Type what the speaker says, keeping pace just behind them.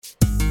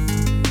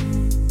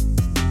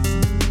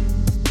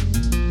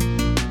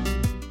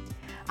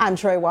I'm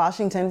Troy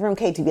Washington from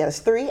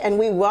KTBS 3, and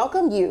we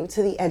welcome you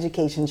to the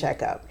Education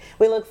Checkup.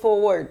 We look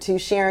forward to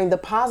sharing the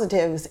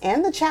positives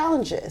and the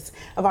challenges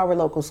of our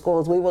local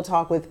schools. We will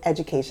talk with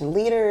education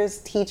leaders,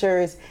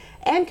 teachers,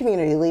 and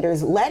community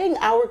leaders, letting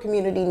our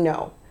community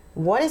know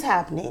what is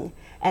happening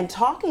and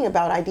talking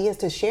about ideas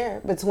to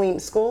share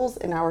between schools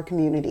and our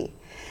community.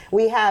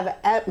 We have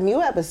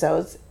new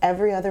episodes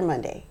every other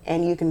Monday,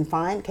 and you can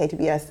find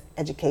KTBS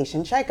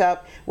Education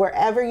Checkup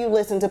wherever you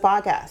listen to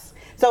podcasts.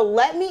 So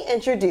let me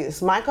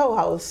introduce my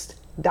co-host,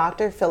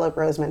 Dr. Philip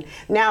Roseman.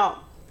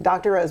 Now,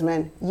 Dr.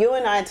 Roseman, you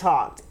and I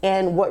talked,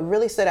 and what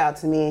really stood out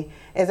to me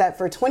is that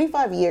for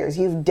 25 years,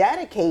 you've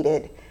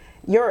dedicated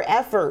your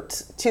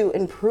efforts to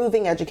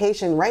improving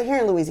education right here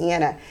in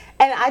Louisiana.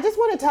 And I just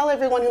want to tell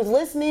everyone who's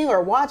listening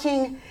or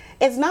watching,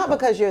 it's not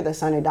because you're the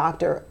son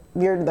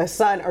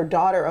or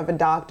daughter of a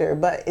doctor,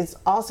 but it's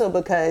also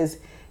because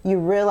you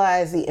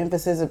realize the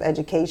emphasis of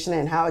education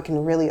and how it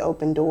can really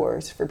open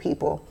doors for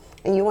people.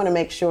 And you want to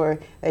make sure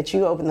that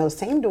you open those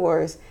same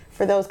doors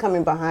for those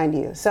coming behind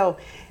you. So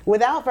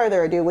without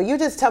further ado, will you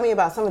just tell me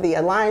about some of the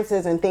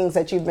alliances and things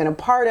that you've been a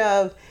part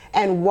of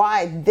and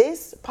why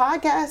this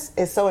podcast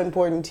is so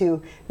important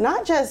to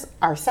not just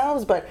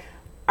ourselves, but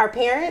our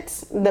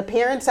parents, the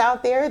parents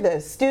out there, the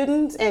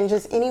students, and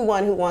just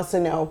anyone who wants to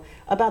know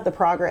about the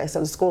progress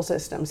of the school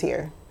systems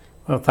here.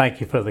 Well, thank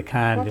you for the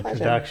kind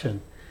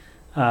introduction.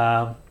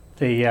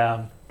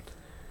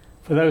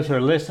 For those who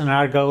are listening,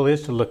 our goal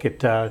is to look at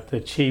the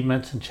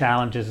achievements and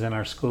challenges in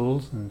our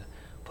schools and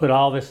put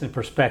all this in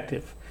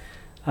perspective.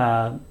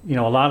 A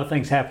lot of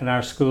things happen in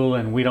our school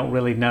and we don't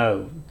really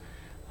know.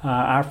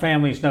 Our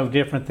family is no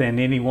different than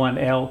anyone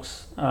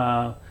else.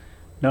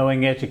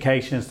 Knowing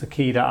education is the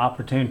key to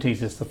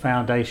opportunities. It's the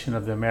foundation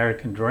of the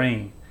American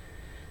dream.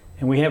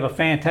 And we have a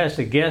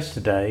fantastic guest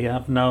today.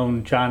 I've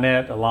known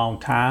Johnette a long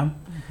time.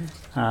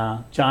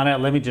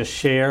 Johnette, let me just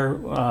share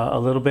a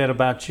little bit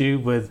about you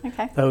with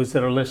those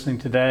that are listening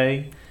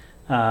today.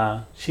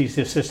 She's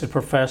the assistant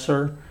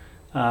professor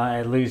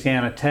at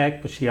Louisiana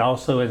Tech, but she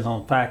also is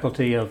on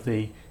faculty of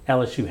the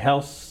LSU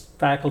Health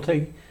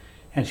faculty,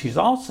 and she's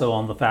also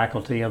on the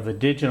faculty of the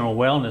Digital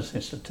Wellness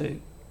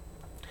Institute.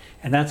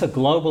 And that's a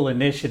global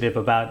initiative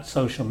about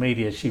social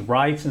media. She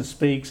writes and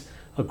speaks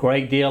a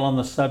great deal on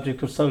the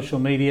subject of social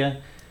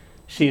media.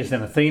 She is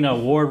an Athena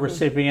Award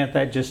recipient.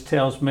 That just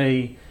tells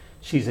me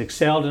she's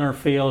excelled in her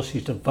field,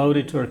 she's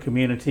devoted to her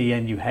community,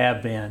 and you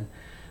have been.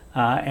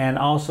 And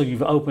also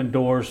you've opened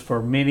doors for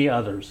many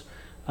others.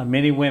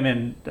 Many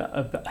women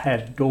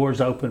had doors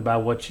opened by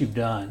what you've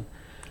done.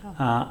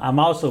 I'm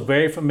also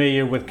very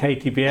familiar with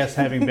KTBS,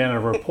 having been a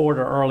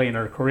reporter early in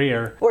her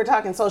career. We're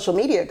talking social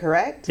media,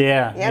 correct?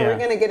 Yeah. We're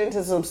going to get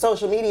into some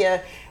social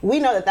media. We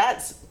know that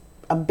that's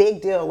a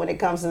big deal when it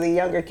comes to the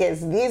younger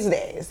kids these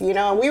days.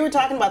 And we were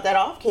talking about that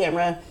off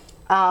camera.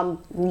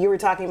 You were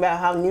talking about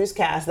how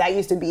newscasts, that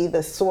used to be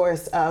the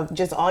source of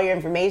just all your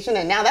information,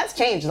 and now that's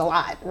changed a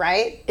lot,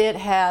 right? It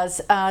has.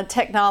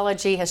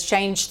 Technology has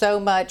changed so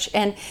much,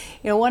 and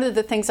one of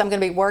the things I'm going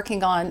to be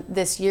working on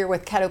this year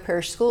with Caddo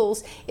Parish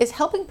Schools is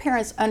helping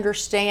parents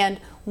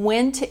understand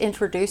when to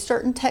introduce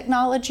certain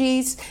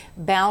technologies,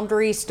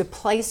 boundaries to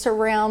place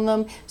around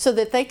them, so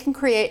that they can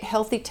create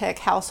healthy tech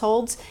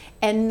households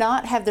and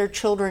not have their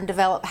children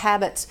develop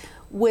habits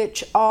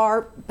which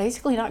are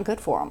basically not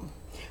good for them.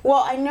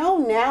 Well, I know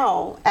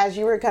now, as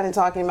you were kind of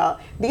talking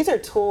about, these are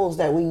tools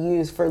that we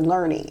use for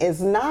learning.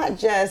 It's not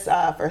just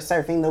for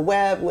surfing the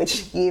web,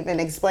 which you even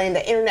explained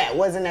the internet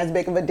wasn't as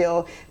big of a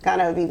deal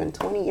kind of even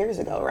 20 years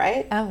ago,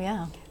 right? Oh,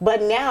 yeah.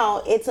 But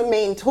now it's a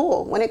main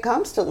tool when it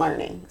comes to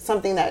learning,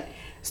 something that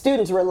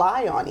students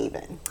rely on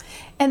even.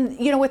 And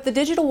with the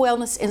Digital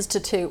Wellness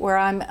Institute, where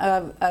I'm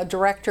a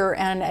director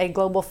and a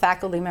global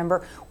faculty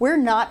member, we're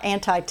not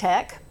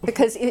anti-tech,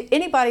 because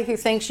anybody who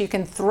thinks you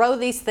can throw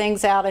these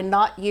things out and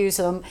not use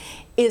them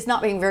is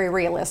not being very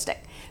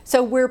realistic.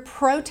 So we're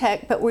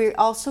pro-tech, but we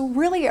also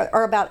really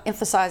are about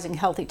emphasizing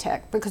healthy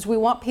tech, because we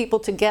want people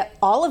to get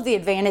all of the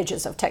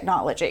advantages of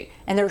technology,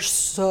 and there's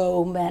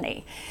so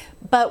many.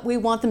 But we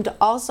want them to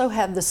also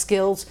have the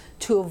skills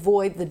to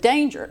avoid the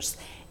dangers.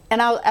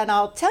 And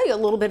I'll tell you a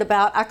little bit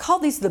about, I call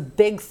these the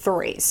big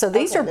three. So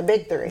these are the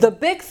big three. The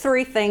big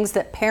three things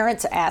that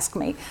parents ask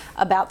me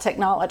about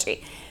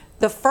technology.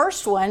 The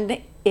first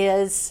one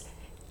is,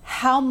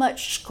 how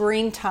much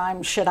screen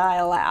time should I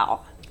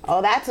allow?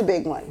 Oh, that's a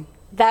big one.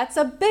 That's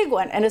a big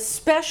one, and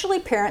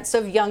especially parents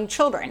of young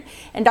children.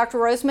 And Dr.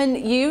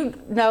 Roseman, you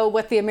know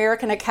what the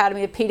American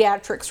Academy of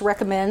Pediatrics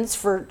recommends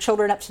for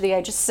children up to the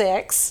age of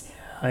 6.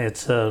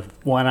 It's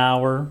 1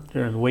 hour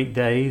during the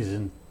weekdays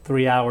and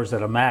 3 hours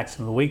at a max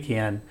on the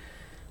weekend,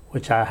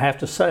 which I have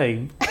to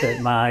say that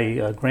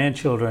my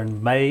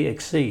grandchildren may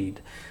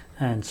exceed.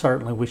 And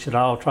certainly we should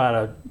all try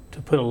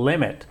to put a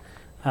limit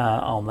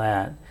on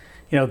that.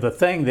 The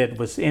thing that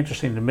was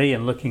interesting to me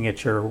in looking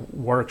at your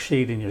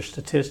worksheet and your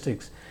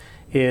statistics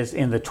is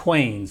in the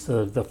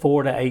tweens, the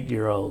 4 to 8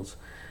 year olds.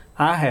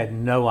 I had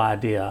no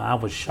idea. I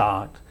was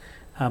shocked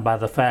by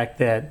the fact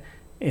that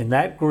in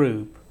that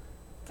group,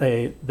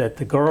 that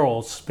the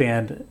girls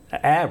spend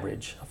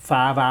average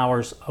 5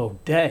 hours a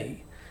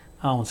day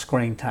on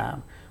screen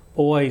time.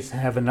 Boys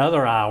have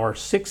another hour,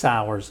 6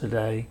 hours a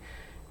day,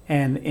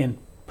 and in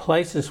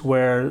places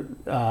where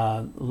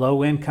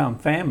low-income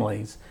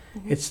families,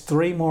 it's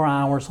 3 more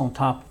hours on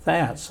top of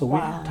that. So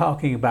we're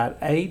talking about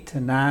 8 to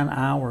 9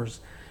 hours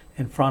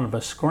in front of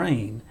a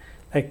screen.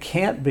 That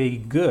can't be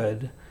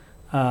good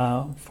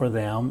for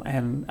them,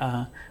 and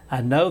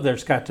I know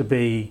there's got to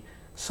be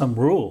some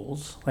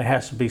rules. There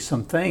has to be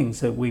some things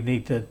that we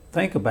need to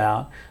think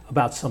about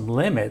some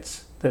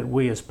limits that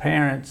we as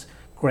parents,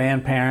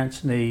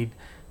 grandparents need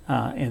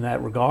in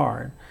that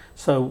regard.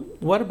 So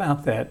what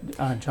about that,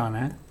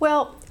 Johnette?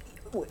 Well,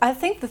 I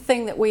think the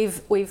thing that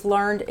we've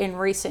learned in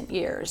recent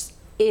years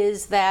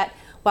is that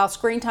while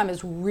screen time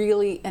is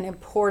really an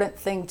important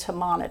thing to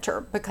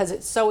monitor, because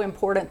it's so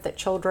important that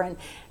children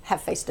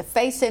have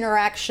face-to-face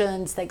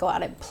interactions, they go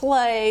out and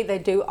play, they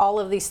do all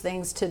of these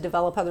things to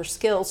develop other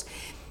skills,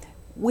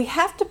 we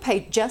have to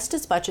pay just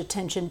as much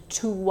attention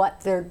to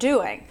what they're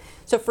doing.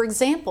 So for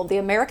example, the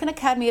American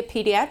Academy of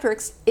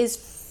Pediatrics is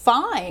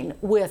fine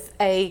with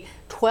a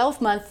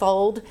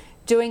 12-month-old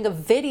doing a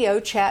video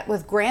chat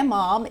with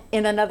grandmom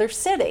in another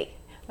city.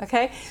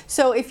 Okay,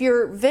 so if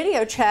you're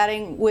video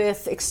chatting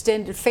with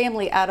extended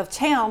family out of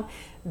town,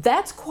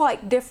 that's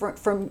quite different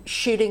from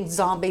shooting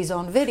zombies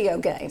on video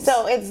games.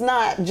 So it's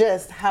not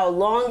just how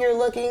long you're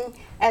looking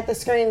at the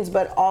screens,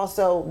 but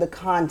also the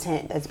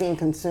content that's being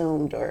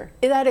consumed. Or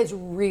that is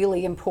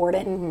really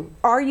important.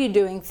 Are you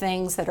doing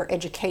things that are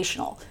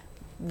educational?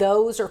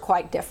 Those are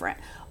quite different.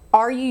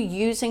 Are you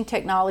using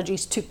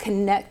technologies to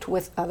connect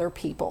with other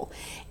people?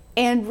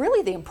 And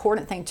really the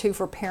important thing too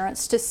for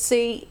parents to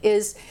see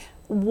is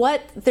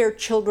what their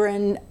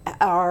children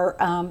are,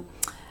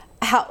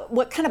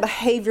 what kind of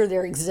behavior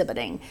they're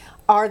exhibiting.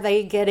 Are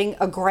they getting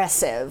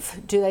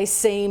aggressive? Do they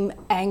seem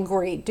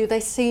angry? Do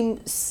they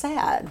seem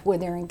sad when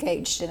they're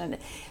engaged in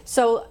it?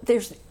 So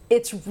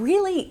it's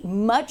really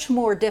much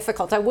more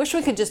difficult. I wish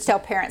we could just tell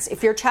parents,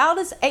 if your child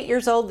is 8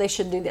 years old, they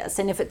should do this.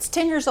 And if it's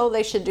 10 years old,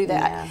 they should do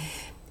that. Yeah.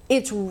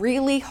 It's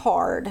really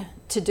hard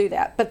to do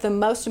that. But the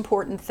most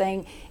important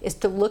thing is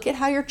to look at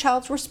how your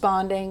child's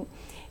responding,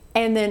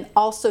 and then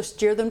also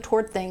steer them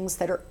toward things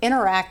that are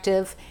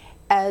interactive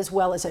as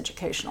well as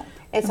educational.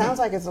 It sounds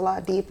like it's a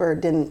lot deeper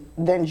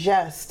than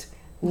just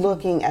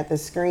looking at the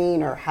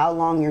screen or how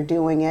long you're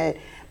doing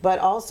it, but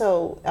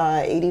also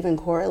it even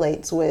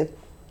correlates with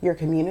your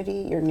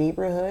community, your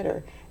neighborhood,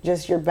 or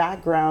just your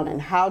background,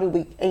 and how do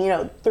we,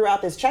 and,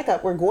 throughout this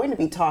checkup, we're going to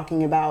be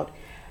talking about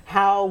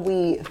how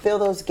we fill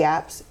those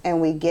gaps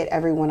and we get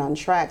everyone on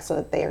track so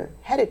that they're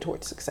headed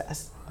towards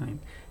success. Right.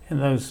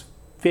 And those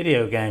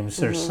video games,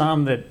 there's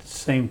some that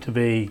seem to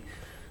be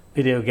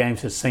video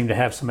games that seem to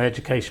have some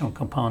educational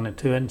component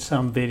to it, and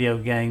some video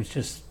games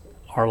just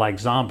are like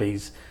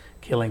zombies,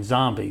 killing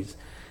zombies.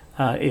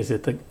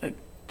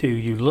 Do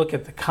you look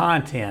at the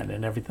content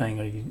and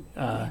everything? Or you,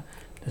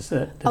 does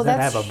that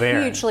have a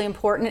bearing? That's hugely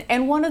important.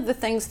 And one of the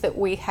things that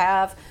we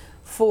have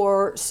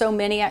for so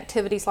many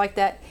activities like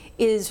that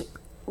is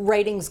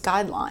ratings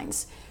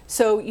guidelines.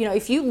 So,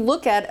 if you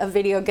look at a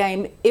video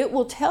game, it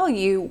will tell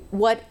you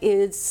what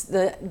is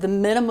the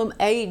minimum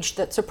age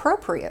that's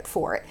appropriate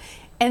for it.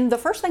 And the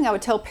first thing I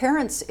would tell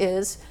parents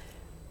is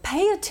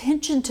pay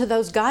attention to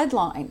those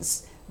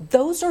guidelines.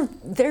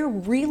 They're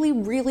really,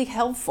 really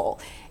helpful.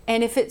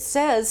 And if it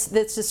says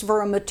this is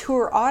for a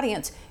mature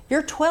audience,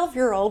 your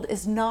 12-year-old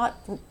is not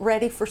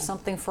ready for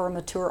something for a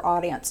mature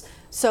audience.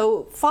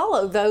 So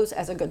follow those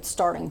as a good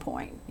starting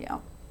point. Yeah.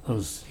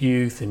 Those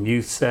youth and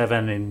youth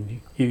 7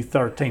 and youth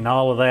 13,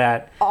 all of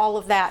that. All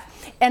of that.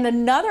 And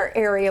another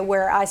area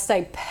where I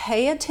say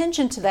pay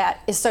attention to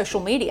that is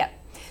social media.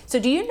 So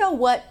do you know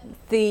what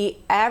the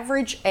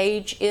average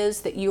age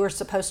is that you are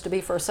supposed to be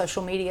for a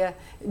social media,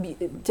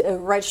 to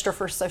register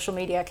for a social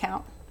media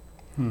account?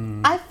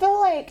 I feel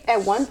like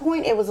at one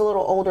point it was a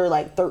little older,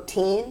 like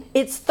 13.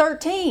 It's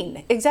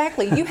 13,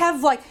 exactly. You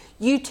have like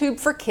YouTube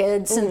for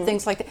kids and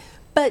things like that.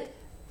 But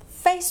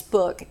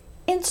Facebook,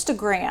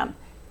 Instagram,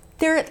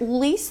 they're at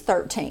least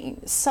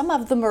 13. Some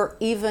of them are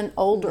even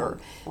older.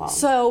 Wow.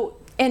 So,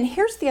 and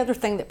here's the other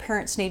thing that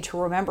parents need to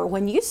remember.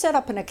 When you set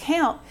up an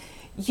account,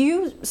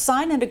 you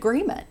sign an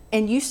agreement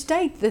and you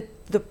state that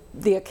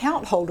the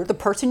account holder, the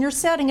person you're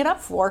setting it up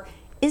for,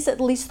 is at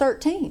least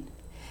 13.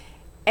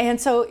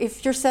 And so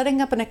if you're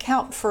setting up an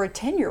account for a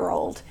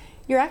 10-year-old,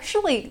 you're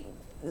actually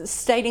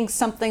stating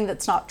something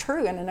that's not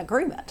true in an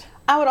agreement.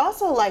 I would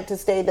also like to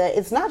state that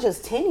it's not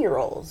just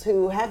 10-year-olds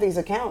who have these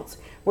accounts.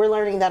 We're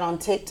learning that on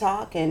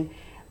TikTok and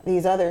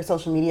these other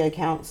social media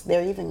accounts,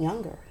 they're even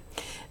younger.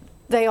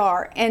 They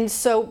are. And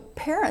so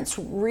parents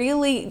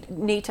really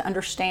need to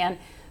understand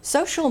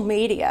social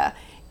media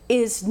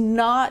is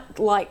not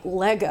like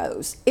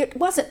Legos. It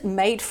wasn't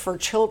made for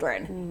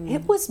children.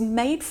 It was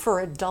made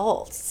for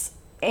adults.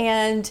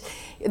 And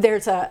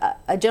there's a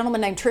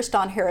gentleman named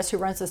Tristan Harris who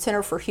runs the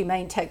Center for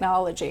Humane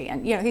Technology.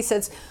 And he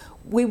says,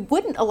 we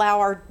wouldn't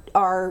allow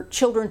our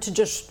children to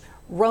just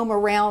roam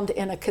around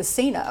in a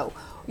casino.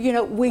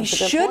 We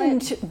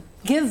shouldn't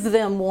give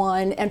them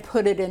one and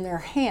put it in their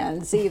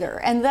hands either.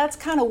 And that's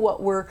kind of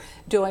what we're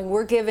doing.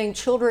 We're giving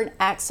children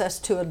access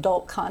to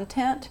adult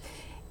content,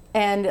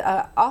 and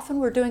often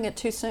we're doing it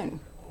too soon.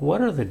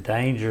 What are the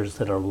dangers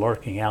that are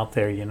lurking out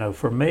there? You know,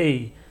 for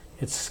me,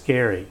 it's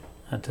scary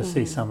to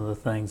see some of the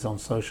things on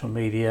social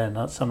media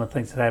and some of the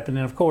things that happen.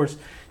 And of course,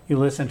 you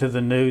listen to the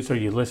news or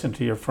you listen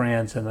to your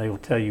friends and they will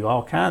tell you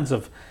all kinds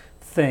of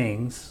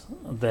things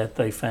that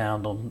they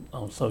found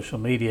on social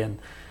media and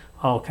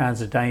all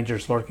kinds of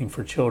dangers lurking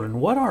for children.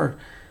 What are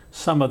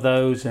some of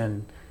those,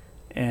 and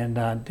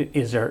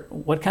is there,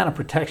 what kind of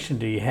protection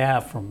do you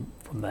have from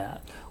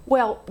that?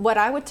 Well, what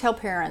I would tell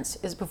parents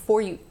is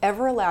before you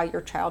ever allow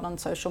your child on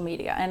social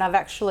media, and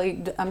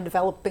I'm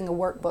developing a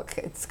workbook.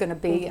 It's going to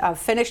be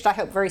finished, I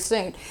hope, very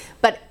soon.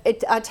 But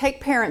I take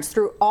parents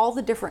through all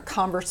the different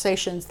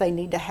conversations they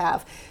need to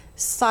have.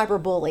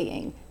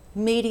 Cyberbullying,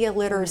 media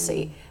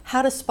literacy,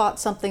 how to spot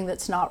something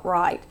that's not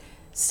right,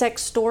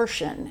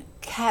 sextortion,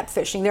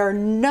 catfishing. There are a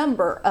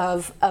number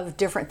of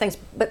different things,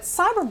 but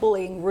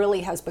cyberbullying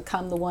really has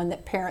become the one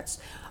that parents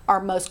are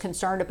most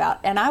concerned about.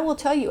 And I will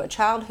tell you, a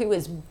child who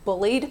is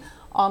bullied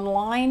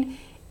online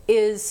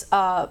is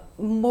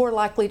more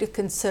likely to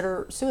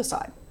consider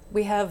suicide.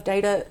 We have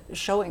data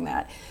showing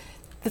that.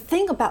 The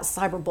thing about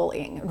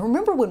cyberbullying,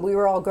 remember when we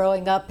were all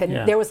growing up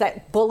and there was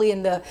that bully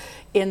on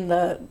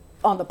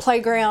the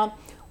playground?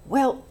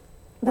 Well,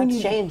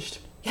 that's changed.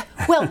 Yeah.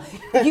 Well,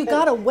 you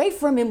got away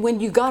from him when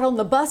you got on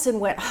the bus and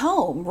went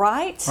home,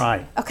 right?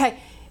 Right. Okay.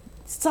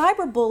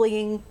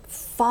 Cyberbullying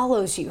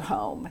follows you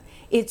home.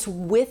 It's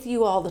with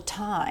you all the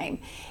time.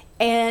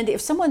 And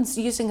if someone's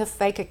using a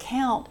fake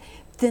account,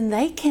 then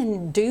they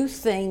can do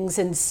things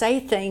and say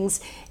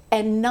things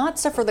and not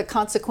suffer the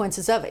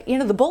consequences of it. You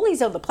know, the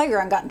bullies on the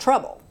playground got in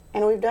trouble.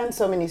 And we've done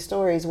so many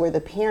stories where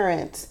the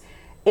parents,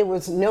 it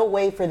was no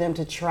way for them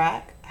to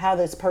track how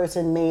this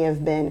person may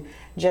have been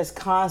just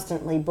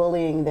constantly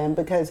bullying them,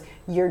 because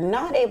you're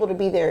not able to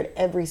be there at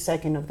every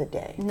second of the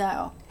day.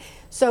 No.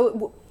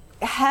 So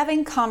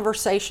having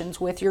conversations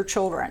with your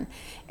children,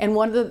 and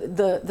one of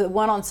the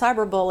one on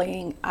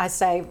cyberbullying, I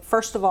say,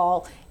 first of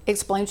all,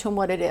 explain to them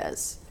what it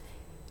is.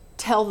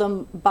 Tell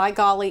them, by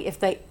golly, if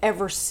they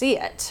ever see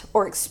it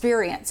or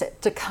experience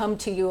it, to come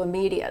to you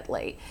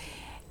immediately.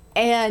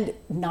 And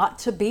not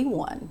to be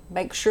one.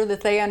 Make sure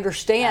that they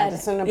understand.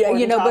 That's an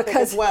important topic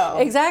as well.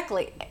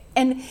 Exactly.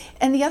 And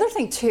the other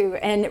thing too,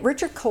 and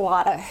Richard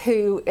Collada,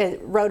 who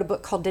wrote a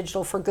book called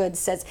Digital for Good,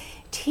 says,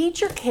 teach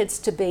your kids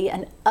to be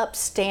an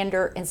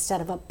upstander instead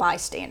of a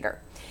bystander.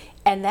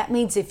 And that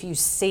means if you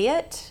see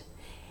it,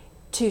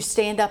 to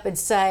stand up and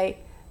say,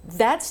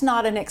 that's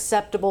not an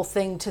acceptable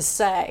thing to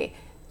say.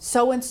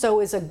 So-and-so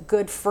is a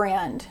good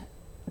friend.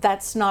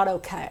 That's not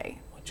okay.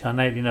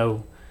 Johnette, you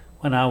know,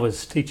 when I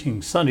was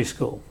teaching Sunday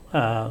school,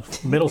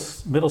 middle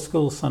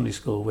school Sunday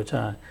school, which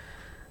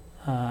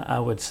I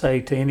would say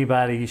to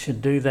anybody, you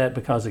should do that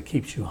because it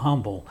keeps you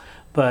humble.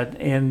 But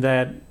in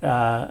that,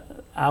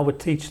 I would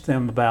teach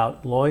them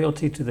about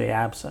loyalty to the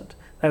absent.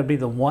 That would be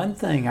the one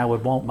thing I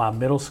would want my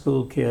middle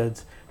school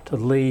kids to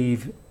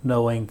leave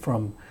knowing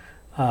from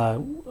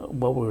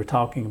what we were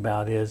talking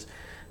about is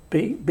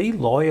be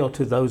loyal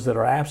to those that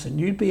are absent.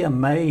 You'd be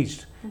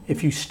amazed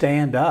if you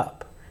stand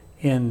up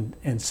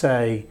and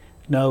say,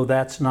 no,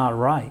 that's not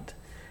right.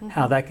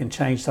 How that can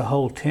change the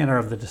whole tenor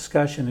of the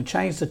discussion and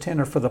change the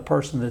tenor for the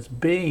person that's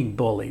being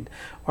bullied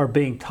or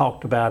being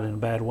talked about in a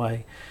bad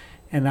way.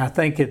 And I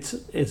think it's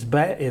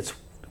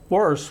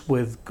worse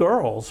with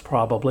girls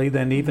probably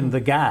than even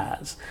the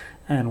guys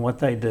and what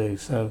they do.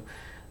 So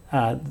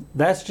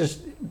that's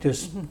just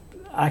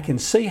I can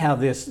see how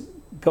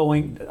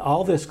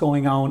all this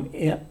going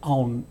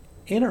on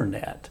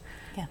internet,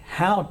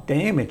 how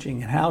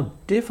damaging and how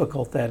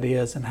difficult that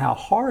is and how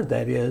hard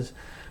that is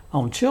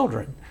on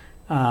children.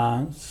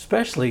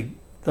 Especially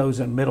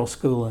those in middle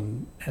school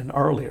and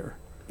earlier.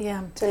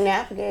 Yeah. To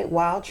navigate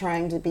while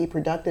trying to be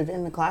productive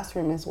in the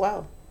classroom as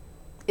well.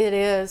 It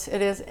is.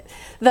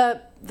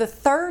 The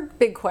third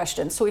big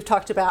question, so we've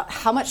talked about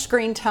how much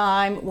screen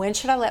time, when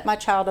should I let my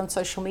child on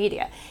social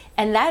media?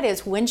 And that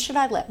is, when should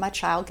I let my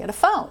child get a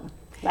phone?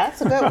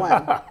 That's a good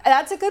one.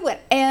 That's a good one.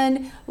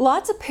 And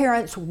lots of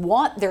parents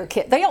want their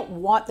kid, they don't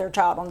want their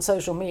child on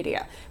social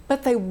media,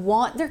 but they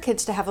want their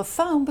kids to have a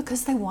phone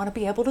because they want to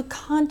be able to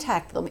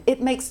contact them.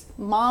 It makes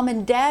mom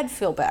and dad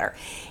feel better.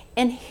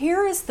 And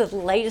here is the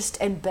latest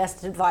and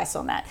best advice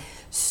on that.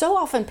 So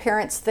often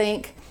parents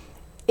think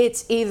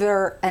it's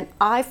either an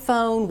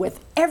iPhone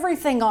with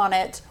everything on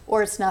it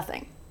or it's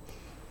nothing.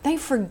 They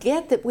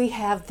forget that we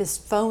have this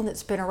phone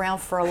that's been around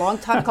for a long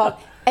time called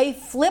a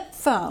flip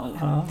phone.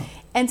 Oh.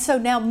 And so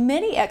now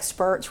many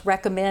experts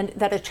recommend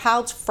that a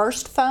child's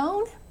first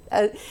phone,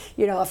 a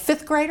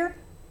fifth grader,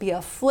 be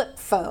a flip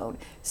phone.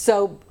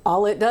 So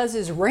all it does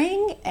is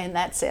ring and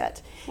that's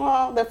it.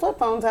 Well, the flip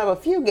phones have a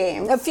few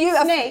games.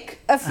 Snake.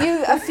 A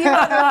few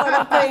other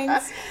little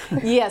things.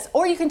 Yes,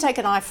 or you can take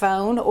an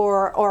iPhone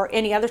or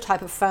any other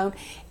type of phone,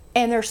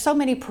 and there's so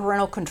many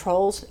parental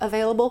controls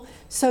available,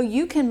 so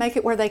you can make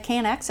it where they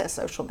can't access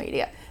social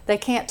media. They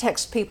can't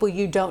text people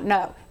you don't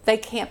know. They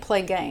can't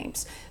play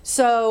games.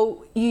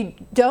 So you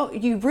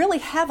really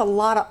have a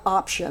lot of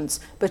options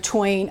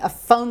between a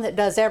phone that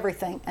does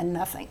everything and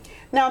nothing.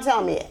 Now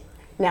tell me,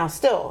 now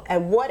still,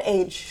 at what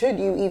age should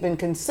you even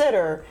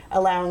consider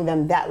allowing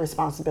them that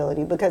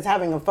responsibility? Because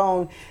having a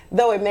phone,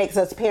 though it makes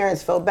us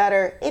parents feel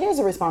better, it is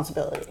a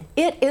responsibility.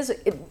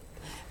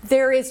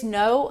 There is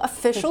no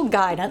official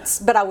guidance,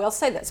 but I will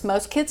say this.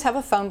 Most kids have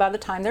a phone by the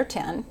time they're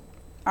 10,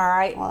 all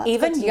right, well,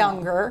 even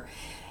younger.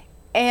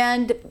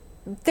 And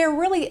there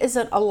really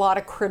isn't a lot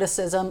of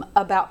criticism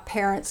about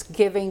parents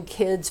giving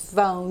kids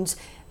phones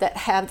that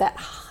have that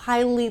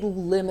highly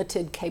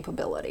limited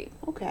capability.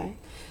 Okay.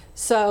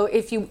 So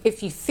if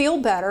you feel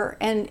better,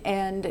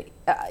 and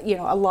you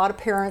know, a lot of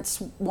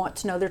parents want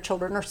to know their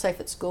children are safe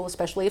at school,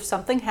 especially if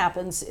something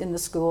happens in the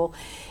school.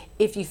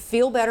 If you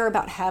feel better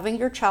about having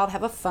your child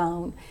have a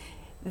phone,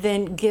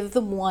 then give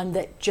them one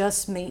that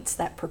just meets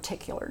that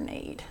particular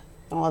need.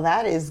 Well,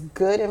 that is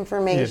good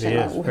information. It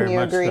is, Wouldn't very you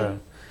much agree? so.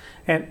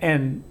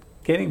 And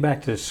getting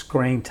back to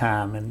screen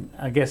time, and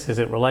I guess as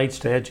it relates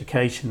to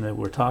education that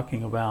we're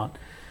talking about,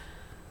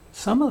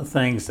 some of the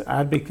things that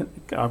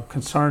I'm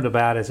concerned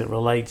about as it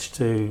relates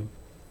to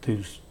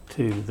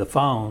the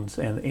phones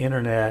and the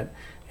internet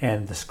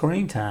and the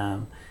screen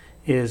time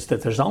is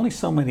that there's only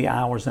so many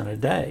hours in a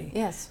day.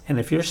 Yes. And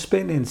if you're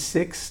spending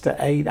 6 to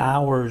 8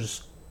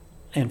 hours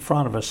in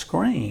front of a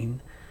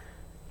screen,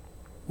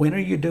 when are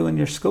you doing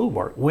your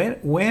schoolwork?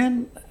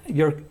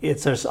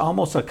 There's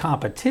almost a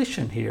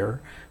competition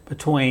here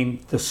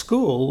between the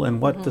school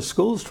and what the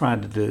school's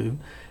trying to do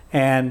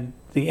and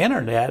the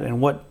internet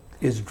and what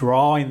is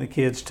drawing the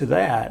kids to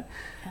that.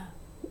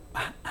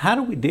 Yeah. How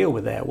do we deal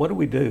with that? What do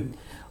we do?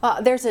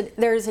 There's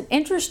an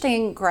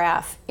interesting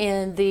graph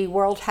in the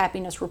World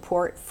Happiness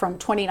Report from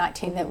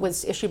 2019 that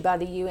was issued by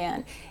the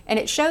UN, and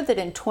it showed that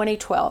in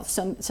 2012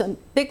 some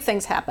big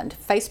things happened.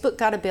 Facebook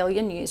got 1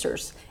 billion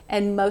users,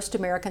 and most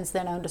Americans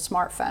then owned a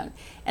smartphone.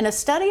 And a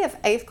study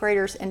of 8th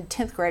graders and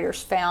 10th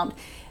graders found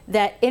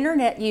that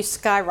internet use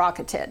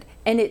skyrocketed,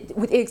 and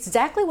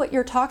exactly what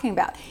you're talking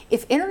about.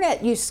 If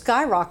internet use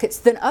skyrockets,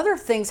 then other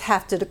things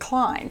have to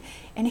decline.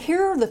 And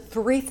here are the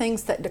 3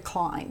 things that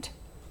declined: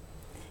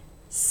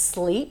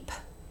 sleep,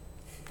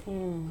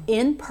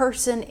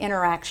 in-person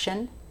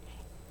interaction,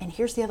 and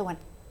here's the other one: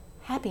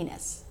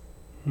 happiness.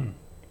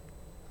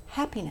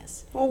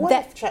 Happiness. Well,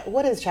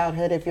 what is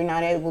childhood if you're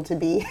not able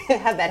to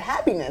have that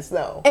happiness,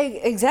 though?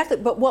 Exactly.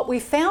 But what we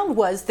found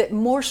was that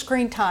more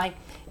screen time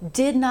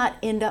did not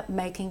end up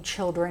making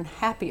children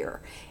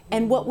happier.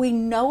 And what we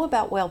know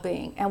about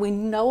well-being and we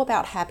know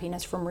about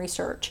happiness from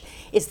research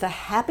is the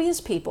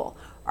happiest people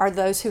are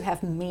those who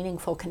have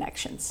meaningful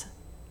connections.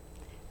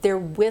 They're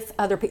with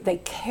other people, they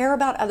care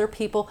about other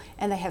people,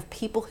 and they have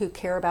people who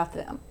care about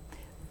them.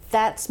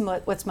 That's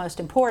what's most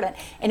important.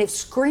 And if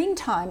screen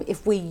time,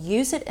 if we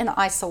use it in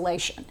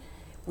isolation,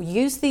 we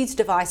use these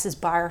devices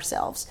by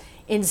ourselves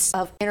instead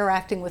of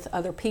interacting with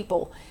other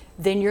people,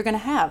 then you're going to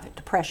have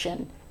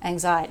depression,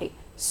 anxiety,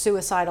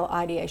 suicidal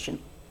ideation,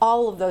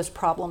 all of those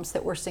problems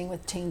that we're seeing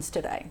with teens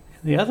today.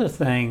 The other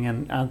thing,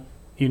 and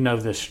you know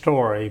this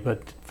story,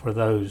 but for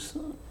those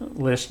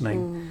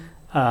listening,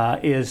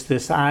 is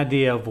this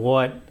idea of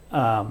what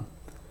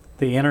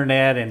the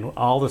internet and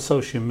all the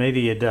social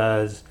media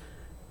does.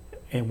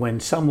 And when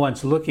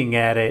someone's looking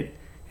at it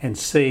and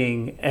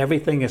seeing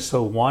everything is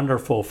so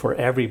wonderful for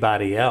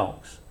everybody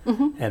else,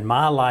 and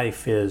my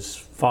life is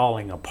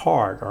falling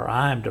apart, or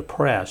I'm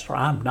depressed, or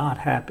I'm not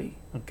happy,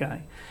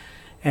 okay?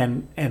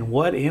 And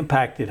what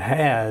impact it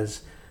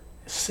has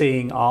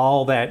seeing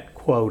all that,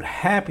 quote,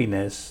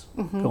 happiness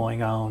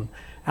going on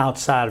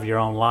outside of your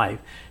own life.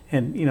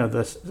 And, you know,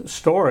 the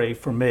story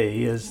for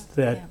me is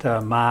that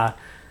my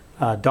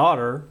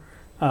daughter,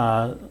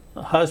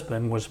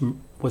 husband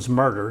was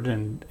murdered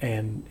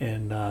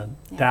in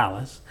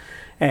Dallas,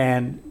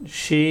 and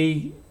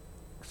she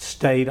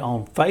stayed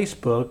on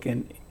Facebook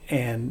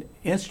and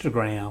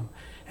Instagram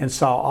and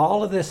saw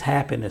all of this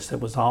happiness that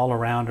was all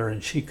around her,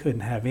 and she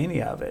couldn't have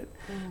any of it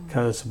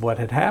because of what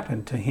had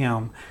happened to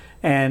him.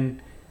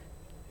 And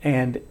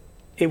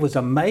it was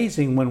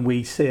amazing when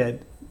we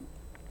said,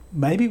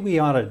 maybe we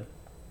ought to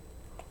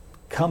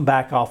come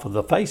back off of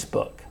the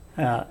Facebook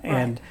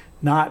and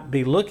not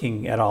be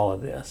looking at all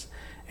of this.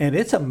 And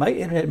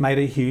it made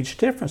a huge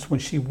difference when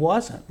she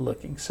wasn't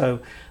looking. So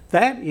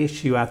that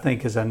issue, I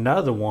think, is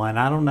another one.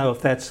 I don't know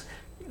if that's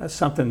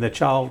something that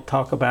y'all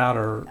talk about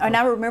And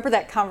I remember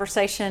that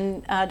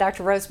conversation,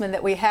 Dr. Roseman,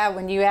 that we had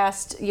when you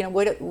asked, you know,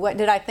 what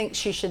did I think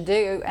she should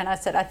do? And I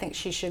said, I think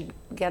she should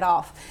get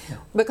off. Yeah.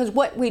 Because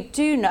what we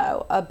do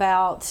know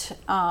about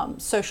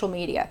social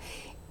media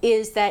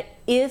is that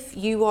if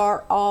you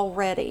are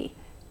already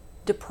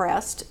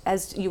depressed,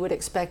 as you would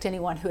expect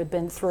anyone who had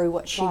been through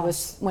what she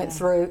went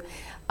through,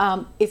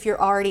 if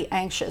you're already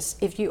anxious,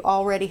 if you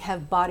already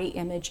have body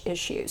image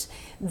issues,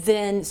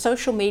 then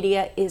social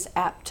media is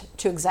apt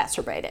to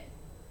exacerbate it.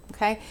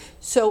 Okay,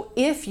 so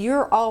if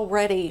you're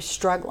already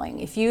struggling,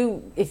 if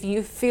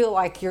you feel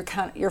like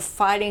you're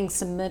fighting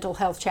some mental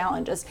health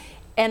challenges,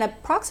 and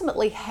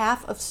approximately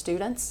half of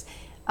students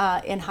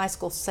in high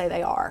school say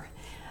they are,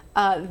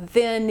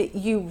 then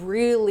you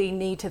really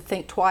need to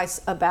think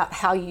twice about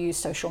how you use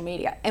social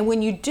media. And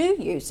when you do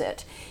use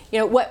it, you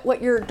know,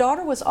 what your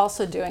daughter was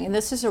also doing, and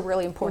this is a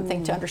really important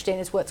thing to understand,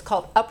 is what's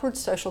called upward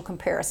social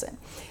comparison.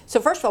 So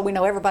first of all, we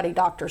know everybody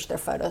doctors their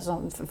photos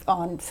on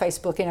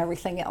Facebook and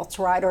everything else,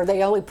 right? Or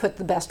they only put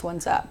the best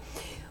ones up.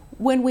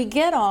 When we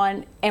get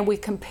on and we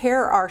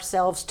compare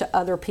ourselves to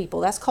other people,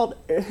 that's called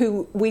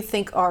who we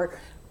think are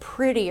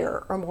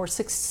prettier or more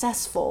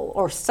successful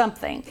or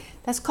something.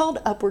 That's called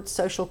upward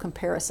social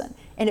comparison,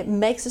 and it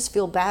makes us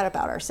feel bad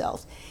about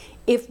ourselves.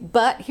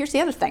 But here's the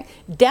other thing,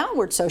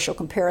 downward social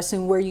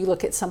comparison, where you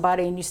look at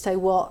somebody and you say,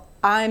 well,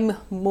 I'm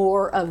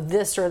more of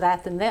this or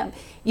that than them.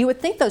 You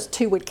would think those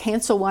two would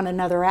cancel one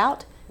another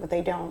out. But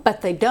they don't.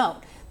 But they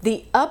don't.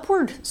 The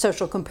upward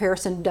social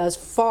comparison does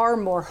far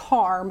more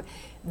harm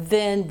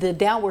than the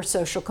downward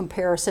social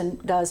comparison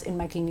does in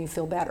making you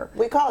feel better.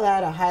 We call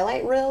that a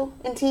highlight reel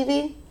in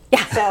TV.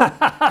 Yeah.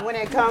 So when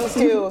it comes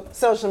to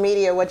social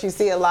media, what you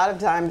see a lot of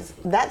times,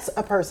 that's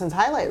a person's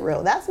highlight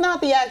reel. That's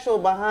not the actual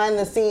behind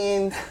the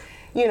scenes.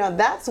 You know,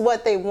 that's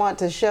what they want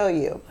to show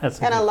you.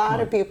 And a lot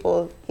of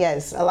people,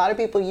 yes, a lot of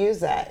people use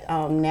that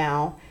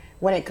now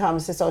when it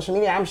comes to social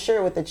media. I'm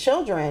sure with the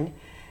children,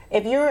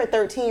 if you're a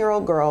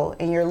 13-year-old girl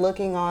and you're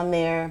looking on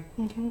there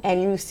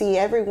and you see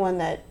everyone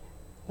that,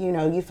 you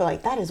know, you feel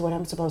like that is what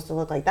I'm supposed to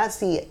look like. That's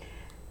the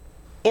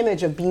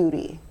image of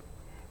beauty.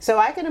 So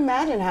I can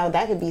imagine how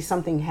that could be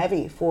something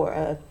heavy for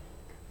a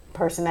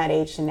person that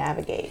age to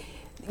navigate.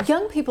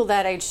 Young people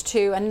that age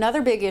too,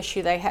 another big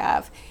issue they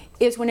have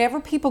is whenever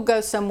people go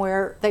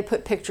somewhere, they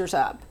put pictures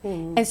up.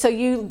 And so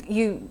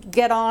you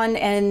get on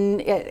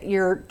and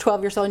you're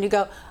 12 years old and you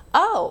go,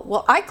 oh,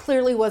 well, I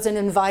clearly wasn't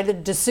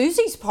invited to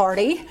Susie's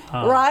party,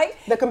 right?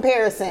 The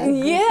comparison.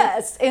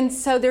 Yes, and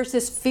so there's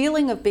this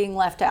feeling of being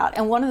left out.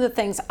 And one of the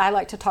things I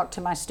like to talk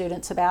to my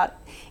students about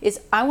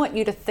is I want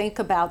you to think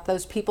about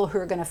those people who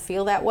are going to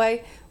feel that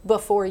way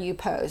before you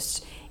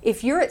post.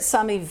 If you're at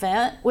some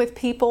event with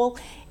people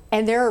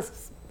and there are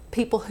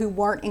people who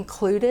weren't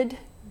included,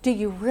 do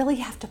you really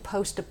have to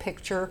post a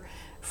picture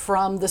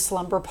from the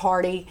slumber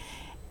party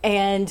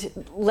and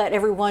let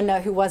everyone know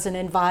who wasn't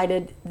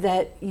invited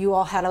that you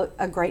all had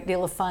a great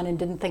deal of fun and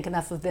didn't think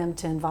enough of them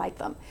to invite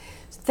them?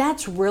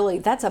 That's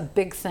a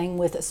big thing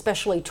with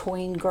especially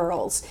tween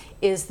girls,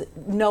 is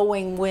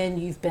knowing when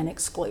you've been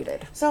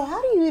excluded. So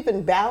how do you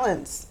even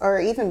balance or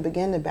even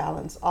begin to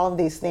balance all of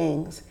these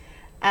things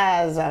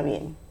as,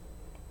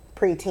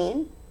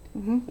 preteen?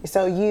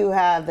 So you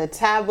have the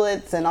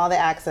tablets and all the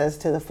access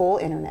to the full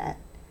internet.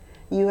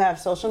 You have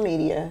social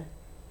media.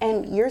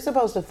 And you're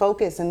supposed to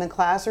focus in the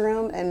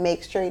classroom and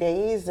make straight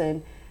A's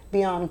and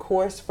be on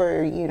course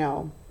for, you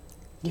know,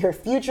 your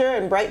future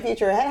and bright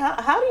future ahead.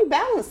 How do you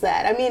balance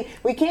that? I mean,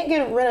 we can't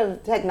get rid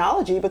of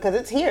technology because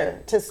it's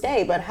here to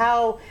stay, but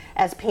how,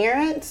 as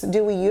parents,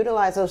 do we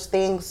utilize those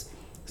things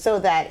so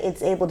that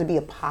it's able to be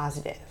a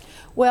positive?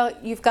 Well,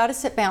 you've got to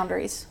set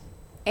boundaries.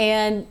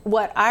 And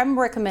what I'm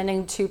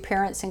recommending to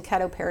parents in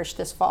Caddo Parish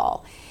this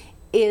fall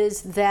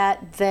is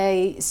that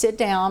they sit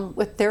down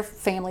with their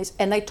families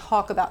and they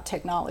talk about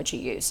technology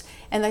use.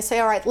 And they say,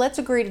 all right, let's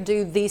agree to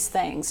do these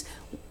things.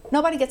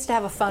 Nobody gets to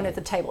have a phone at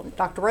the table.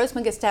 Dr.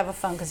 Roseman gets to have a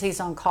phone because he's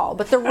on call,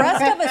 but the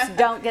rest of us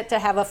don't get to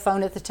have a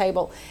phone at the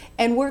table.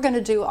 And we're going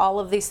to do all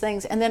of these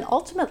things. And then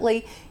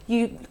ultimately,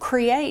 you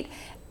create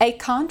a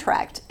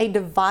contract, a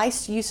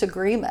device use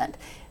agreement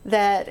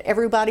that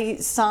everybody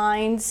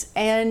signs,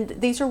 and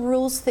these are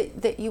rules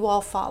that you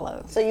all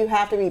follow. So you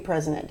have to be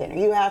present at dinner.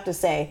 You have to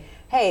say,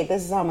 hey,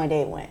 this is how my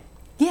day went.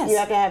 Yes. You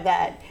have to have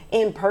that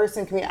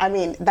in-person community. I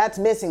mean, that's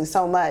missing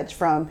so much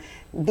from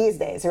these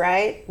days,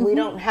 right? We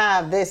don't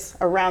have this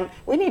around.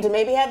 We need to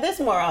maybe have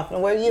this more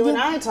often where you and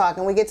I talk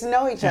and we get to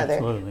know each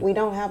other. We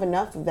don't have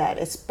enough of that,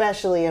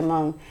 especially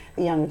among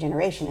the younger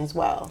generation as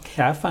well.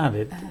 Yeah, I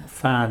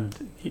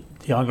find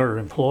younger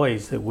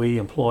employees that we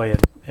employ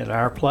at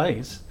our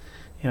place,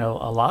 you know,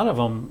 a lot of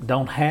them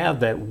don't have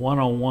that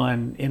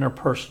one-on-one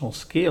interpersonal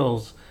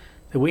skills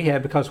that we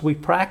had because we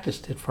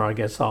practiced it for, I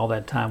guess, all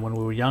that time when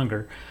we were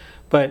younger.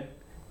 But,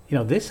 you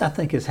know, this, I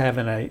think, is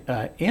having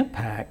an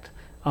impact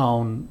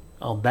on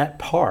that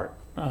part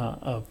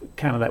of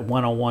kind of that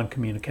one-on-one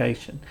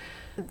communication.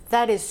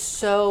 That is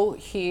so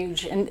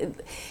huge.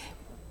 And,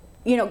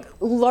 you know,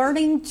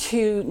 learning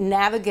to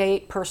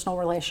navigate personal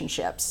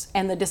relationships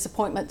and the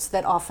disappointments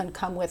that often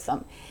come with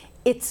them,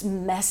 it's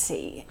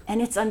messy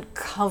and it's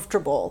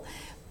uncomfortable.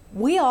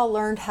 We all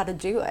learned how to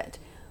do it.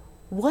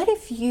 What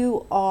if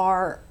you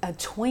are a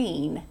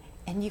tween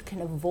and you can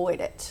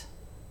avoid it?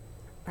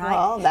 Right?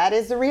 Well, that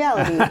is the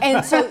reality.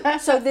 And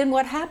so then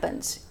what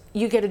happens?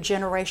 You get a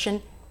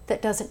generation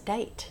that doesn't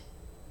date.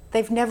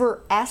 They've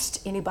never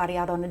asked anybody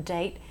out on a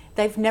date.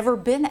 They've never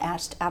been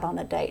asked out on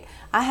a date.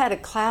 I had a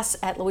class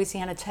at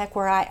Louisiana Tech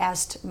where I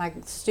asked my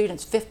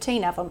students,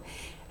 15 of them,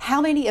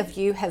 how many of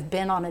you have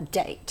been on a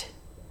date?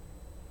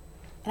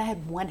 And I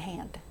had one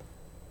hand.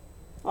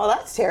 Well,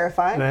 that's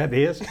terrifying. That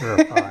is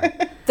terrifying.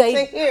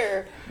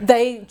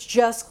 They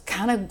just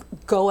kind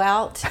of go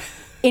out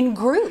in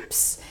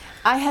groups.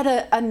 I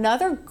had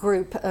another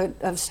group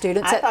of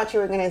students. I thought you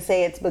were going to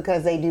say it's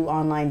because they do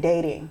online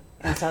dating.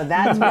 And so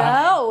that's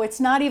why. No, it's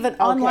not even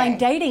online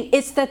dating.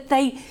 It's that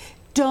they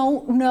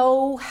don't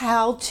know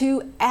how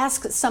to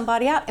ask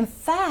somebody out. In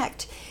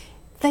fact,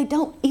 they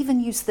don't even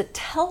use the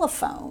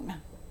telephone.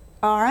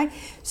 All right.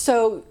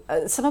 So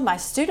some of my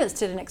students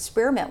did an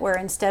experiment where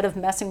instead of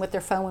messing with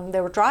their phone when they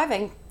were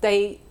driving,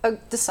 they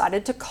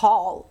decided to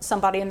call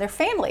somebody in their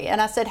family. And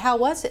I said, how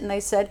was it? And they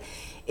said,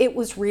 it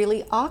was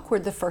really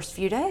awkward the first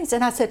few days.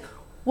 And I said,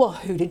 well,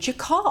 who did you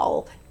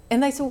call?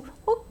 And they said,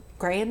 well,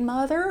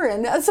 grandmother.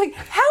 And I was like,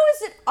 how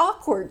is it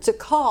awkward to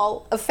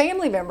call a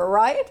family member,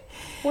 right?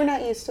 We're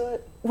not used to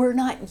it. We're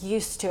not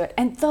used to it.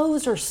 And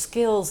those are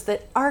skills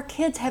that our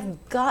kids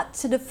have got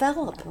to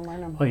develop.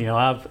 Well, you know,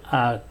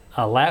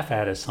 I laugh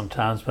at it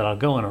sometimes, but I'll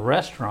go in a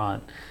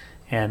restaurant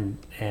and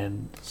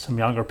some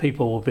younger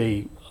people will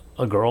be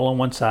a girl on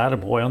one side, a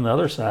boy on the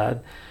other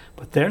side,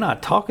 but they're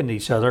not talking to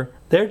each other.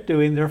 They're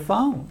doing their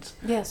phones.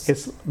 Yes.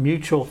 It's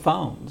mutual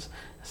phones.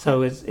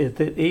 So it's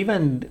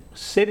even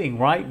sitting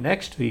right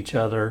next to each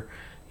other,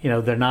 you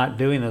know, they're not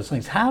doing those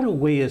things. How do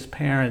we as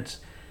parents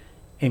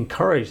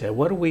encourage that?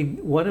 What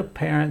do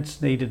parents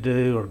need to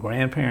do or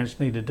grandparents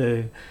need to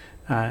do,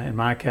 in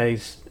my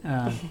case,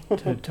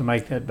 to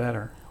make that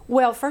better?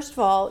 Well, first of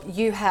all,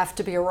 you have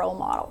to be a role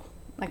model,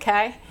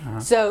 okay?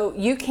 So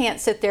you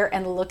can't sit there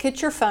and look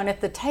at your phone at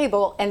the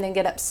table and then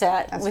get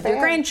upset with your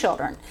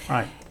grandchildren.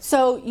 Right.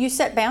 So you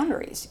set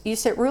boundaries, you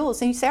set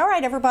rules, and you say, all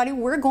right, everybody,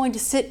 we're going to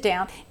sit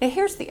down. Now,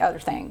 here's the other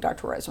thing,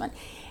 Dr. Roseman.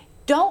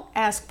 Don't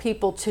ask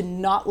people to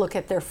not look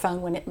at their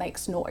phone when it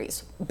makes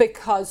noise,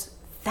 because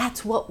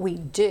that's what we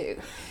do.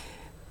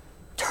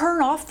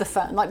 Turn off the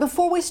phone. Like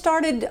before we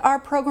started our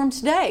program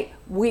today,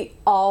 we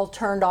all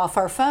turned off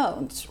our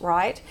phones,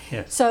 right?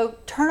 Yes. So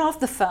turn off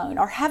the phone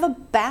or have a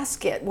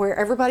basket where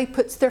everybody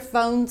puts their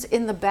phones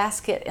in the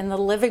basket in the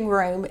living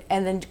room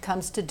and then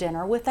comes to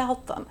dinner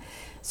without them.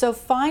 So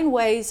find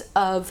ways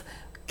of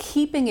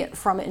keeping it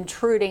from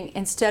intruding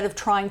instead of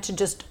trying to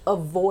just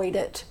avoid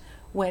it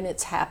when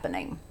it's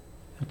happening.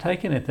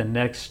 Taking it the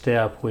next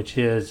step, which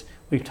is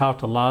we've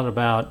talked a lot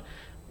about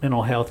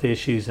mental health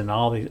issues and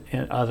all the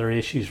other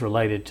issues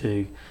related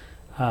to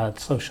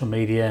social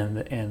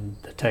media and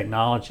the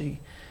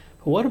technology.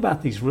 But what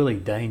about these really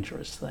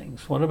dangerous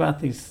things? What about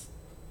these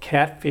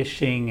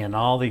catfishing and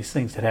all these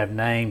things that have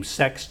names,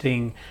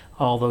 sexting,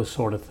 all those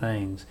sort of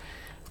things?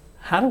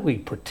 How do we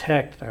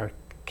protect our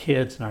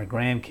kids and our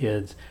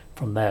grandkids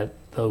from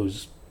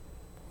those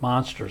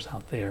monsters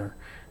out there?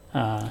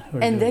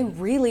 And they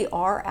really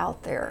are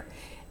out there.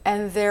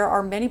 And there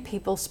are many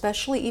people,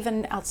 especially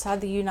even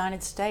outside the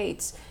United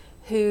States,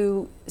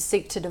 who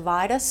seek to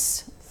divide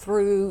us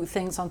through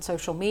things on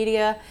social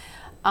media.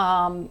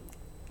 And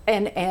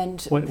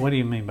what do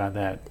you mean by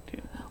that?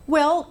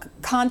 Well,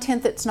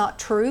 content that's not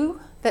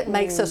true, that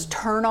makes us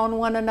turn on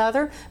one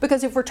another.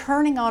 Because if we're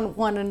turning on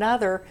one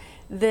another,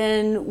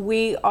 then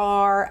we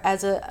are,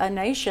 as a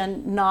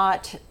nation,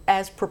 not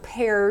as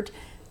prepared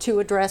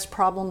to address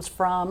problems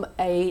from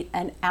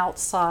an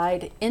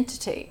outside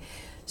entity.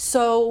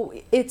 So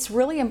it's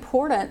really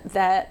important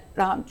that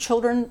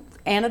children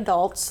and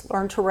adults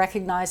learn to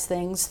recognize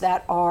things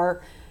that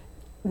are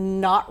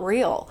not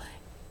real.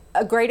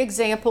 A great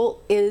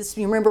example is,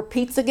 you remember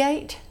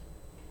Pizzagate?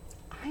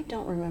 I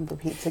don't remember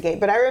Pizzagate,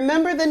 but I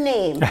remember the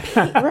name.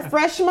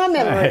 Refresh my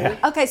memory.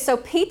 Okay, so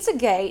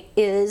Pizzagate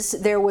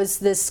there was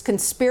this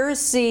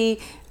conspiracy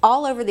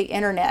all over the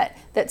internet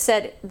that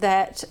said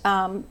that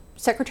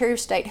Secretary of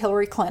State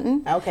Hillary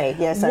Clinton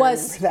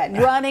was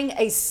running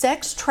a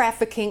sex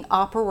trafficking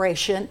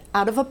operation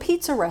out of a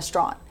pizza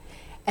restaurant.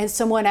 And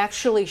someone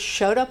actually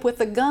showed up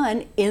with a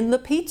gun in the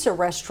pizza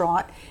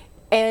restaurant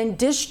and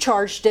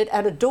discharged it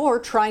at a door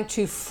trying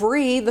to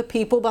free the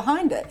people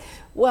behind it.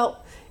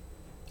 Well,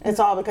 it's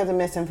all because of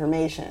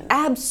misinformation.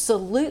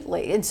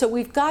 Absolutely. And so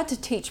we've got to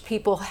teach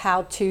people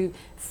how to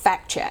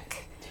fact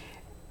check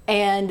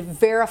and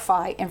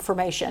verify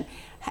information.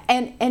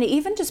 And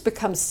even just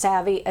become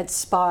savvy at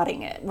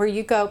spotting it, where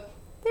you go,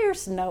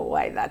 there's no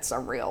way that's a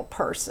real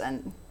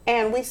person.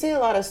 And we see a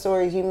lot of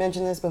stories, you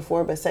mentioned this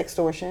before, but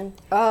sextortion.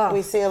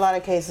 We see a lot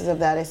of cases of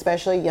that,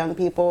 especially young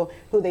people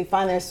who they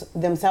find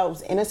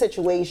themselves in a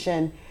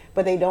situation,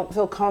 but they don't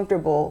feel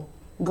comfortable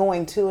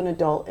going to an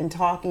adult and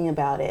talking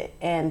about it.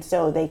 And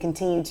so they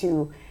continue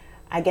to,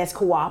 I guess,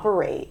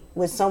 cooperate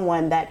with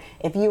someone that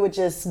if you would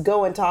just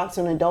go and talk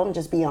to an adult and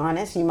just be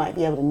honest, you might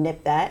be able to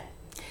nip that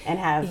and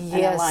have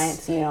an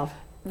alliance, you know.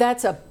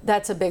 That's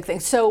a big thing.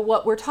 So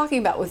what we're talking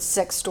about with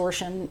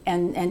sextortion,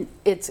 and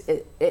it's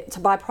a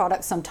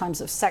byproduct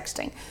sometimes of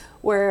sexting,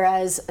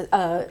 whereas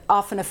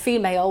often a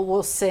female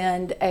will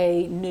send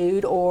a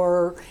nude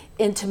or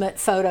intimate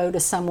photo to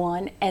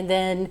someone and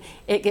then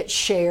it gets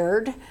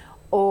shared,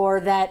 or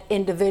that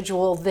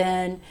individual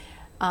then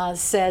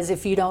says,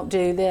 if you don't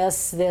do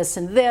this, this,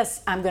 and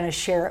this, I'm going to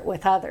share it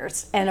with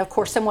others. And of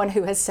course, someone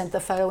who has sent the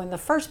photo in the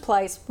first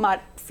place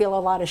might feel a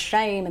lot of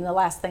shame, and the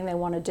last thing they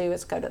want to do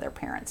is go to their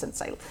parents and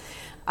say,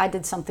 I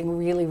did something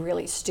really,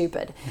 really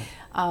stupid.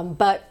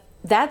 But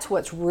that's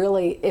what's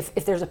really, if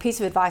there's a piece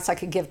of advice I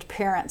could give to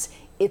parents,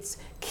 it's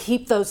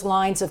keep those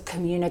lines of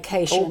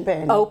communication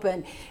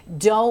open.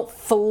 Don't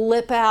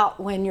flip out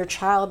when your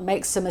child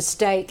makes a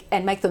mistake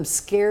and make them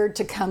scared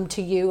to come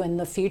to you in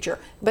the future,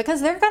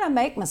 because they're going to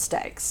make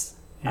mistakes,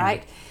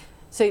 right?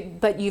 So,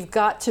 but you've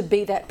got to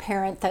be that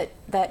parent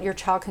that your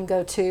child can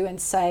go to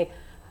and say,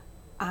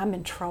 I'm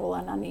in trouble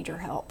and I need your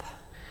help.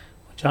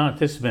 Johnette,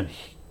 this has been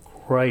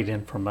great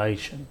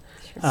information.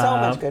 Sure. So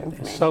much good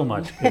information. So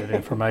much good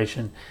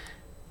information.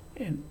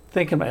 And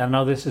think about, I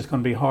know this is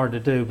going to be hard to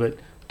do, but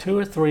 2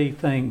 or 3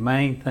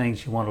 main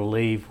things you want to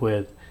leave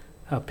with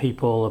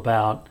people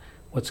about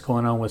what's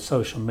going on with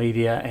social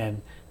media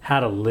and how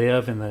to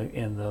live in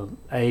the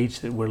age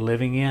that we're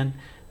living in,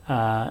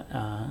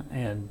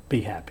 and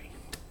be happy.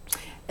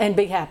 And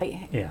be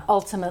happy,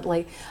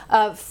 ultimately.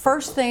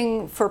 First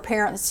thing for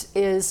parents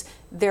is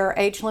there are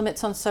age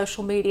limits on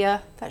social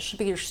media. That should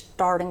be your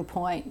starting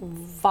point.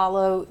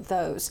 Follow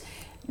those.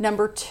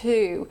 Number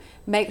 2,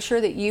 make sure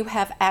that you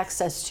have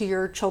access to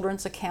your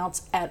children's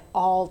accounts at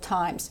all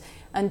times.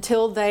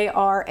 Until they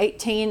are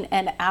 18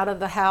 and out of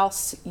the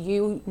house,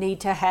 you need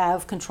to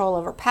have control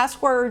over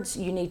passwords.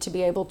 You need to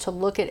be able to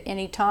look at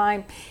any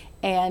time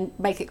and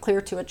make it clear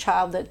to a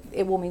child that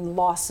it will mean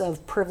loss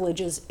of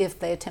privileges if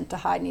they attempt to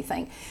hide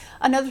anything.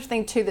 Another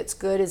thing too that's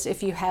good is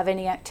if you have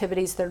any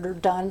activities that are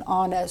done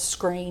on a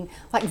screen,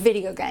 like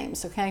video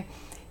games, okay?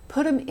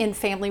 Put them in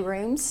family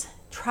rooms.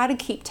 Try to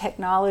keep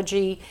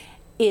technology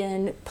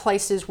in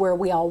places where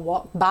we all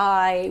walk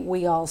by,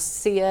 we all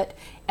see it.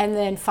 And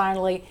then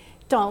finally,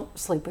 don't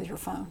sleep with your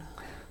phone.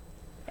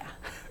 Yeah.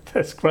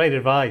 That's great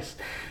advice,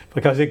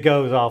 because it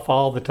goes off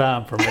all the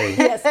time for me.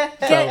 Yes.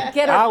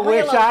 I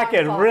wish I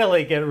could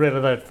really get rid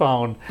of that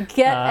phone.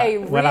 Get a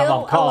real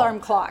alarm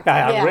clock.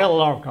 A real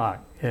alarm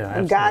clock. Yeah,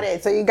 absolutely. Got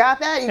it. So you got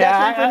that? You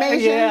got your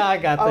information? I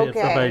got the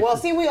information. Well,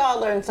 see, we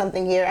all learned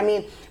something here. I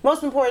mean,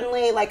 most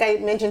importantly, like I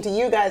mentioned to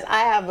you guys,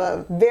 I have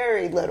a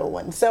very little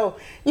one. So,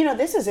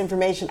 this is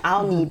information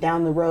I'll need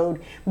down the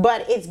road.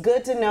 But it's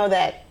good to know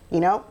that,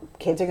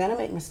 kids are going to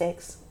make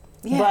mistakes.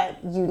 Yeah.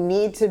 But they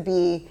need to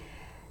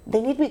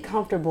be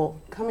comfortable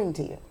coming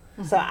to you.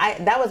 So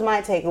that was my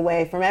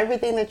takeaway from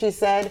everything that you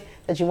said,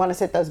 that you want to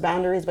set those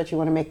boundaries, but you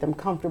want to make them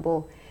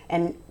comfortable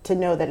and to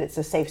know that it's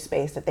a safe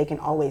space that they can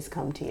always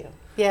come to you.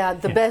 Yeah,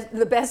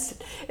 the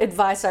best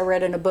advice I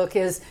read in a book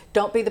is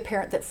don't be the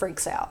parent that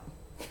freaks out.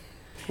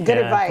 Good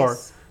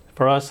advice.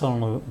 For us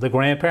on the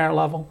grandparent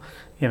level,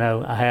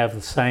 I have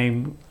the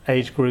same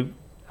age group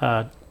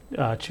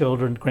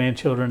children,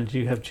 grandchildren, as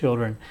you have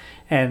children,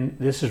 and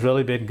this has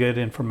really been good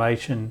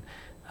information.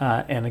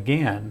 And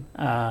again,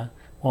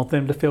 want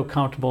them to feel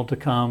comfortable to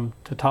come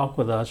to talk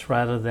with us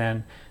rather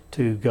than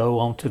to go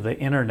onto the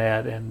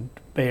internet and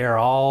bear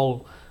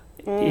all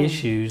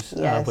issues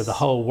with the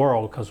whole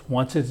world, because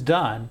once it's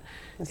done,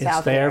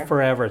 it's there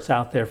forever. It's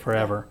out there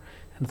forever.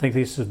 And I think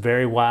this is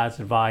very wise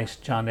advice,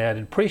 Johnette,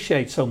 and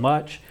appreciate so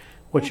much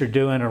what you're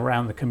doing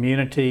around the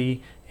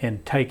community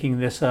and taking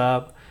this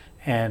up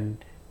and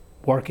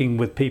working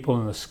with people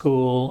in the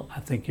school. I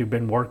think you've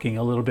been working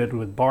a little bit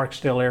with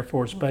Barksdale Air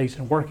Force Base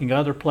and working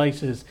other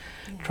places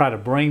to try to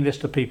bring this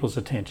to people's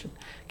attention.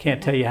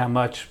 Can't tell you how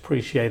much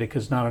appreciate it,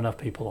 because not enough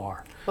people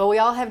are. Well, we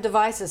all have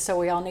devices, so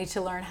we all need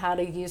to learn how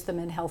to use them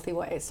in healthy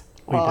ways.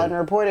 Well, in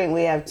reporting,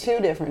 we have 2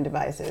 different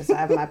devices. I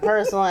have my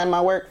personal and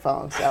my work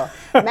phone. So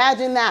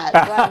imagine that.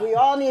 But we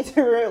all need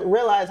to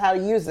realize how to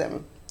use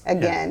them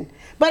again. Yeah.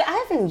 But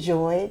I've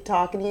enjoyed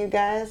talking to you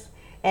guys,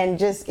 and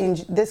just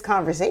in this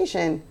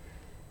conversation,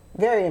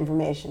 very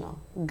informational,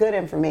 good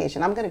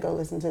information. I'm going to go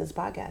listen to this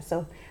podcast.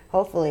 So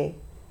hopefully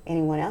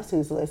anyone else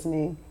who's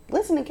listening,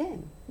 listen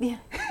again. Yeah.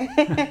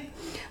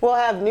 We'll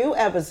have new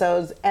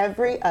episodes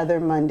every other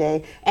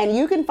Monday, and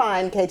you can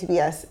find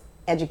KTBS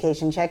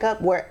Education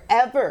Checkup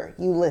wherever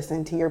you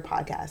listen to your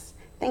podcasts.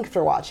 Thanks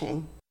for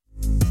watching.